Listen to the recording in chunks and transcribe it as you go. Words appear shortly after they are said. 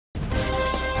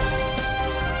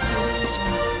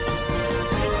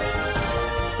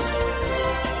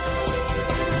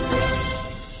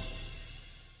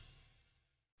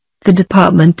The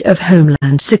Department of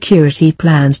Homeland Security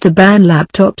plans to ban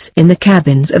laptops in the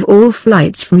cabins of all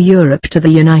flights from Europe to the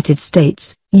United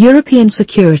States, European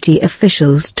security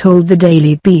officials told the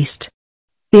Daily Beast.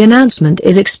 The announcement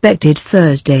is expected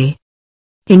Thursday.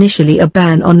 Initially, a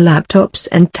ban on laptops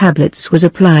and tablets was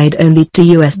applied only to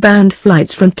US-bound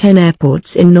flights from 10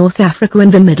 airports in North Africa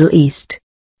and the Middle East.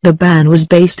 The ban was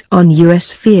based on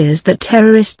US fears that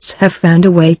terrorists have found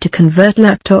a way to convert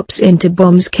laptops into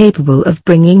bombs capable of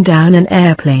bringing down an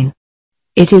airplane.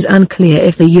 It is unclear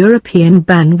if the European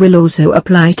ban will also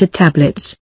apply to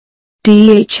tablets.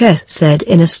 DHS said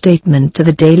in a statement to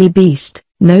the Daily Beast,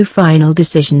 no final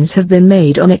decisions have been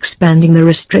made on expanding the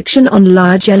restriction on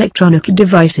large electronic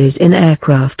devices in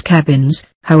aircraft cabins,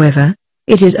 however,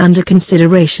 it is under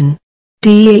consideration.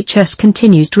 DHS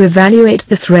continues to evaluate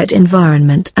the threat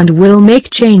environment and will make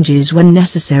changes when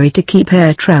necessary to keep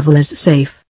air travelers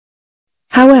safe.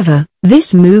 However,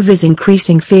 this move is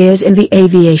increasing fears in the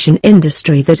aviation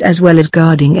industry that as well as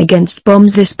guarding against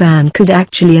bombs, this ban could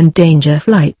actually endanger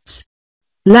flights.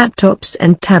 Laptops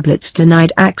and tablets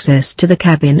denied access to the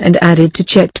cabin and added to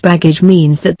checked baggage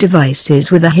means that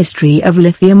devices with a history of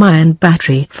lithium-ion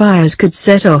battery fires could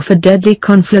set off a deadly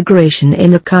conflagration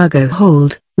in a cargo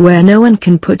hold, where no one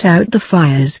can put out the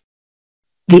fires.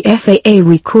 The FAA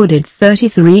recorded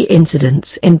 33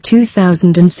 incidents in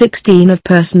 2016 of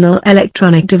personal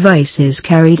electronic devices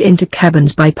carried into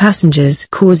cabins by passengers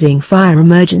causing fire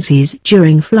emergencies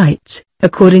during flights,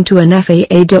 according to an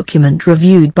FAA document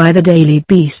reviewed by the Daily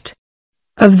Beast.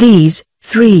 Of these,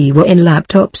 3 were in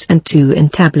laptops and 2 in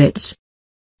tablets.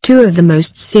 2 of the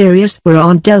most serious were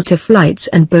on Delta flights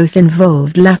and both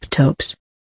involved laptops.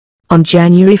 On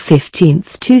January 15,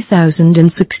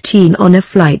 2016, on a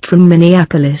flight from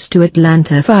Minneapolis to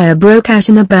Atlanta, fire broke out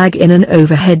in a bag in an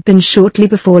overhead bin shortly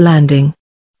before landing.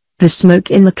 The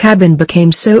smoke in the cabin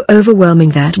became so overwhelming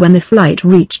that when the flight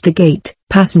reached the gate,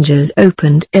 passengers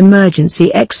opened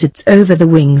emergency exits over the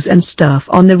wings and staff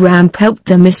on the ramp helped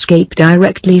them escape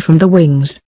directly from the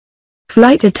wings.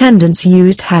 Flight attendants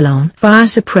used halon fire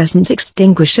suppressant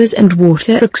extinguishers and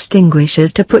water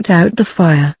extinguishers to put out the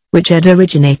fire, which had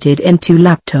originated in 2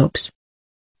 laptops.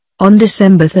 On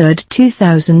December 3,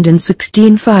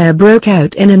 2016, fire broke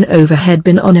out in an overhead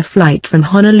bin on a flight from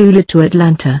Honolulu to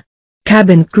Atlanta.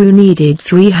 Cabin crew needed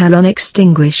 3 halon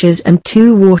extinguishers and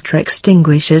 2 water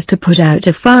extinguishers to put out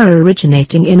a fire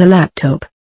originating in a laptop.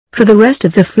 For the rest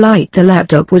of the flight, the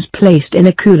laptop was placed in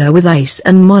a cooler with ice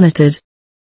and monitored.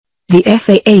 The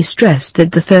FAA stressed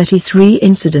that the 33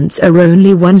 incidents are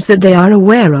only ones that they are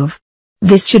aware of.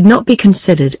 This should not be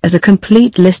considered as a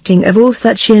complete listing of all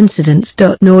such incidents.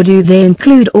 Nor do they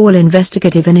include all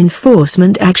investigative and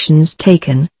enforcement actions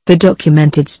taken, the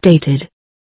document stated.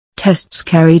 Tests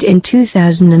carried in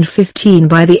 2015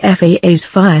 by the FAA's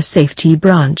Fire Safety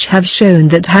Branch have shown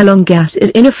that halon gas is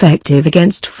ineffective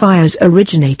against fires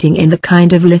originating in the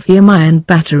kind of lithium-ion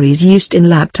batteries used in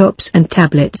laptops and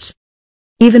tablets.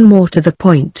 Even more to the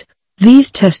point,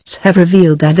 these tests have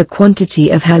revealed that the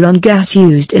quantity of halon gas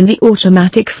used in the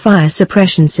automatic fire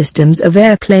suppression systems of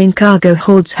airplane cargo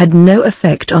holds had no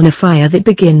effect on a fire that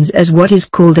begins as what is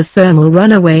called a thermal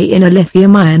runaway in a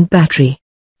lithium-ion battery.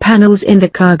 Panels in the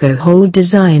cargo hold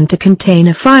designed to contain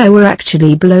a fire were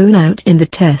actually blown out in the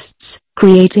tests,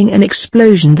 creating an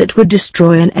explosion that would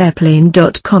destroy an airplane.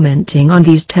 Commenting on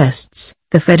these tests,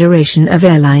 the Federation of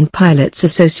Airline Pilots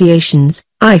Associations,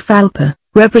 IFALPA,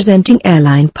 representing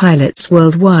airline pilots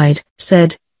worldwide,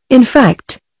 said, "In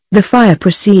fact, the fire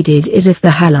proceeded as if the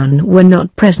halon were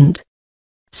not present."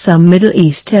 Some Middle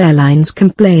East airlines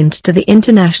complained to the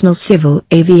International Civil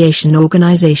Aviation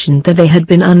Organization that they had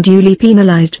been unduly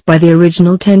penalized by the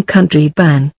original 10-country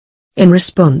ban. In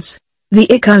response, the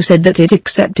ICAO said that it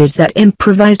accepted that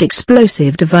improvised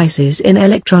explosive devices in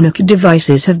electronic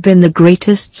devices have been the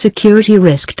greatest security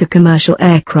risk to commercial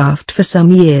aircraft for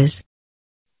some years.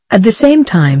 At the same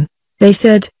time, they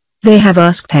said, they have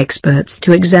asked experts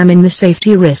to examine the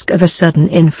safety risk of a sudden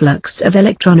influx of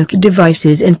electronic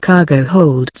devices in cargo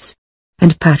holds.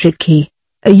 And Patrick Key,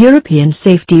 a European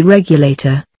safety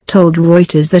regulator, told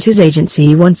Reuters that his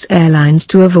agency wants airlines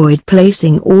to avoid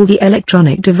placing all the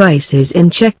electronic devices in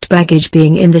checked baggage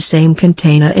being in the same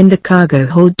container in the cargo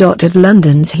hold. At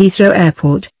London's Heathrow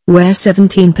Airport, where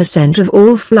 17% of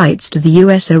all flights to the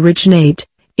US originate,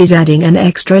 is adding an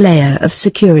extra layer of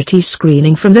security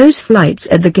screening from those flights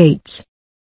at the gates.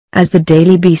 As the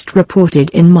Daily Beast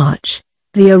reported in March,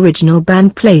 the original ban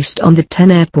placed on the 10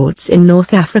 airports in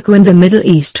North Africa and the Middle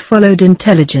East followed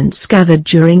intelligence gathered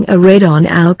during a raid on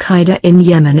Al-Qaeda in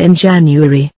Yemen in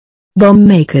January. bomb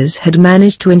makers had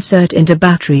managed to insert into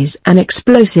batteries an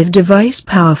explosive device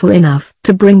powerful enough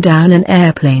to bring down an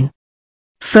airplane.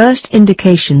 First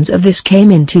indications of this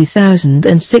came in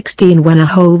 2016 when a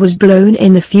hole was blown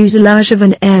in the fuselage of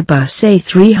an Airbus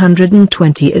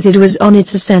A320 as it was on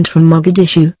its ascent from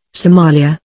Mogadishu,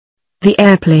 Somalia. The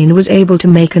airplane was able to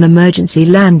make an emergency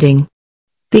landing.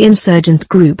 The insurgent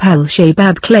group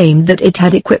Al-Shabaab claimed that it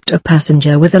had equipped a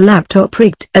passenger with a laptop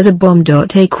rigged as a bomb.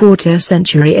 A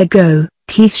quarter-century ago,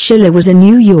 Keith Schiller was a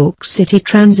New York City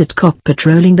Transit cop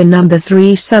patrolling the No.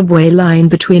 3 subway line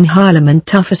between Harlem and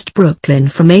toughest Brooklyn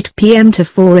from 8 p.m. to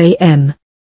 4 a.m.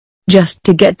 Just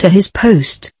to get to his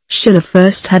post, Schiller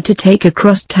first had to take a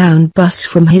cross-town bus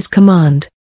from his command.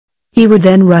 He would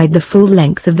then ride the full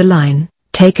length of the line,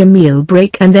 take a meal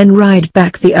break and then ride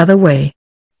back the other way.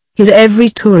 His every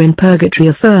tour in purgatory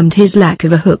affirmed his lack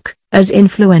of a hook, as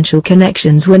influential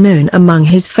connections were known among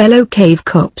his fellow cave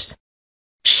cops.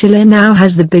 Schiller now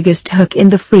has the biggest hook in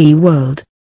the free world.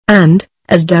 And,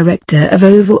 as director of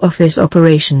Oval Office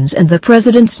operations and the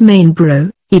president's main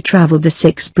bureau, he traveled the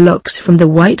 6 blocks from the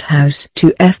White House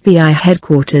to FBI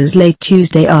headquarters late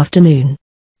Tuesday afternoon.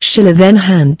 Schiller then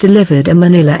hand-delivered a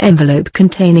manila envelope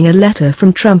containing a letter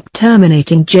from Trump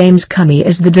terminating James Comey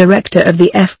as the director of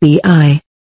the FBI.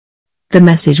 The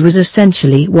message was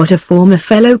essentially what a former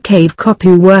fellow cave cop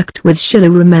who worked with Schiller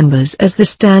remembers as the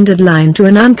standard line to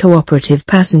an uncooperative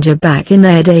passenger back in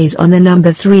their days on the No.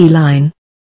 3 line.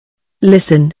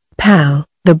 "Listen, pal,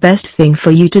 the best thing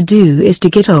for you to do is to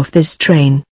get off this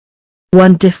train."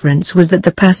 One difference was that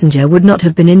the passenger would not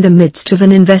have been in the midst of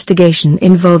an investigation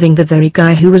involving the very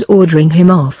guy who was ordering him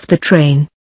off the train.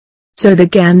 So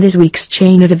began this week's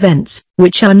chain of events,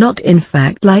 which are not in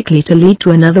fact likely to lead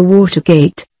to another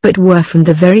Watergate, but were from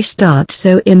the very start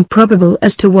so improbable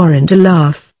as to warrant a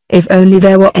laugh, if only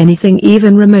there were anything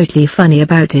even remotely funny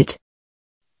about it.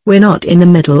 "We're not in the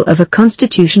middle of a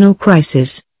constitutional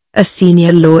crisis," a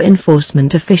senior law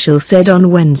enforcement official said on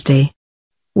Wednesday.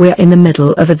 "We're in the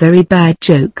middle of a very bad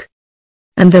joke.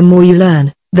 And the more you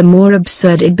learn, the more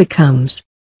absurd it becomes.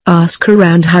 Ask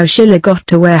around how Schiller got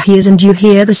to where he is and you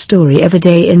hear the story of a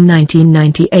day in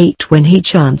 1998 when he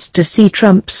chanced to see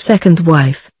Trump's second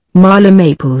wife, Marla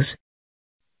Maples.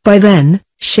 By then,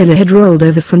 Schiller had rolled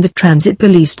over from the transit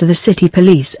police to the city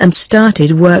police and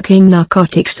started working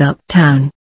narcotics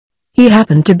uptown. He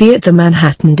happened to be at the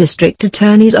Manhattan District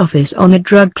Attorney's office on a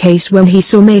drug case when he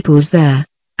saw Maples there,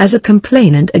 as a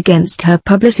complainant against her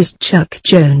publicist Chuck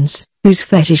Jones, whose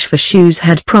fetish for shoes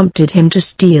had prompted him to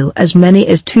steal as many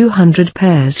as 200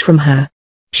 pairs from her.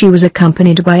 She was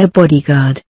accompanied by a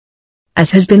bodyguard.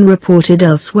 As has been reported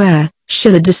elsewhere,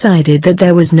 Schiller decided that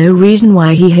there was no reason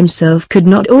why he himself could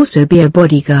not also be a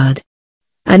bodyguard.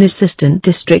 An assistant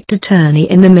district attorney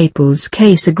in the Maples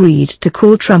case agreed to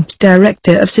call Trump's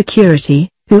director of security,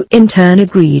 who in turn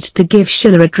agreed to give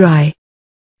Schiller a dry.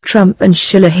 Trump and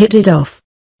Schiller hit it off.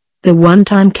 The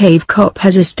one-time cave cop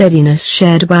has a steadiness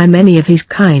shared by many of his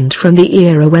kind from the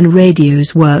era when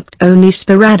radios worked only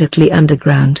sporadically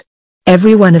underground.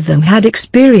 Every one of them had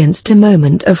experienced a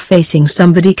moment of facing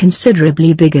somebody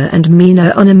considerably bigger and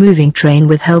meaner on a moving train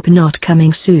with help not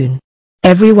coming soon.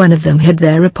 Every one of them had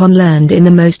thereupon learned in the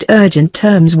most urgent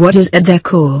terms what is at their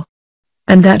core.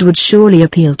 And that would surely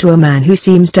appeal to a man who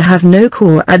seems to have no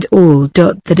core at all.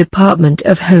 The Department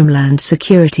of Homeland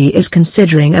Security is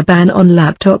considering a ban on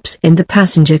laptops in the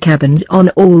passenger cabins on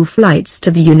all flights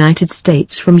to the United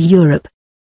States from Europe.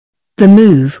 The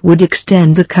move would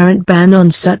extend the current ban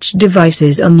on such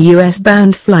devices on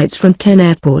US-bound flights from 10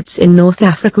 airports in North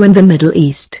Africa and the Middle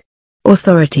East.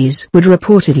 Authorities would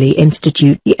reportedly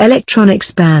institute the electronics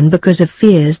ban because of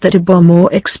fears that a bomb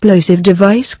or explosive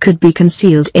device could be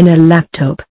concealed in a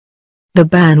laptop. The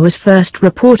ban was first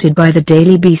reported by the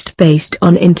Daily Beast based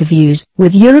on interviews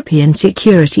with European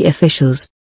security officials.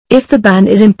 If the ban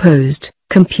is imposed,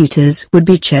 computers would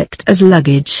be checked as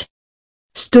luggage.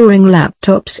 Storing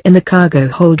laptops in the cargo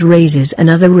hold raises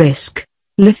another risk: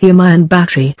 lithium-ion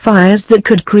battery fires that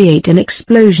could create an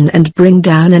explosion and bring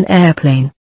down an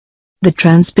airplane. The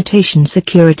Transportation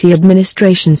Security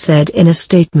Administration said in a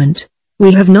statement,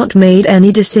 "We have not made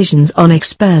any decisions on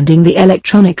expanding the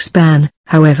electronics ban,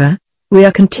 however, we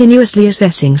are continuously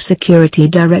assessing security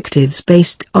directives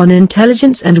based on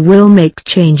intelligence and will make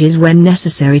changes when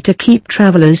necessary to keep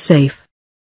travelers safe."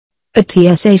 A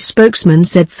TSA spokesman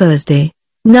said Thursday,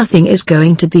 "Nothing is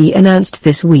going to be announced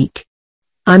this week.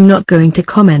 I'm not going to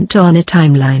comment on a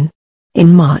timeline."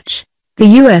 In March, the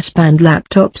U.S. banned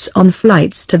laptops on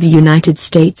flights to the United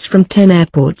States from 10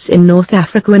 airports in North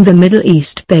Africa and the Middle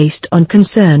East based on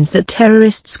concerns that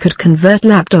terrorists could convert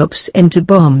laptops into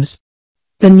bombs.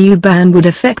 The new ban would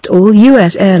affect all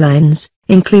U.S. airlines,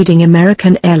 including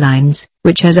American Airlines,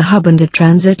 which has a hub and a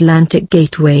transatlantic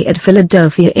gateway at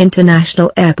Philadelphia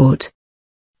International Airport.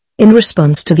 In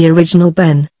response to the original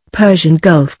ban, Persian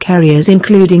Gulf carriers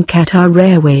including Qatar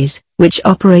Airways, which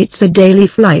operates a daily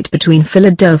flight between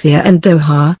Philadelphia and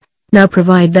Doha, now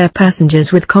provide their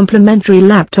passengers with complimentary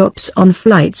laptops on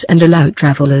flights and allow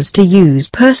travelers to use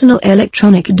personal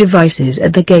electronic devices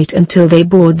at the gate until they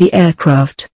board the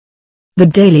aircraft. The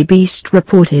Daily Beast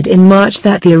reported in March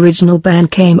that the original ban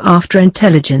came after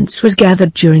intelligence was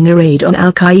gathered during a raid on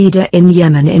Al-Qaeda in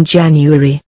Yemen in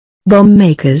January. Bomb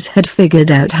makers had figured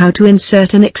out how to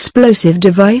insert an explosive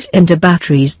device into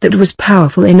batteries that was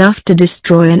powerful enough to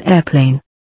destroy an airplane.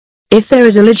 If there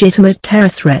is a legitimate terror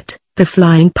threat, the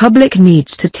flying public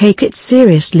needs to take it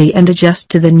seriously and adjust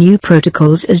to the new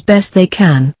protocols as best they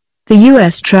can, the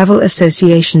U.S. Travel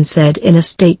Association said in a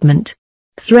statement.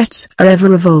 Threats are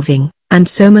ever evolving, and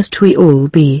so must we all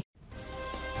be.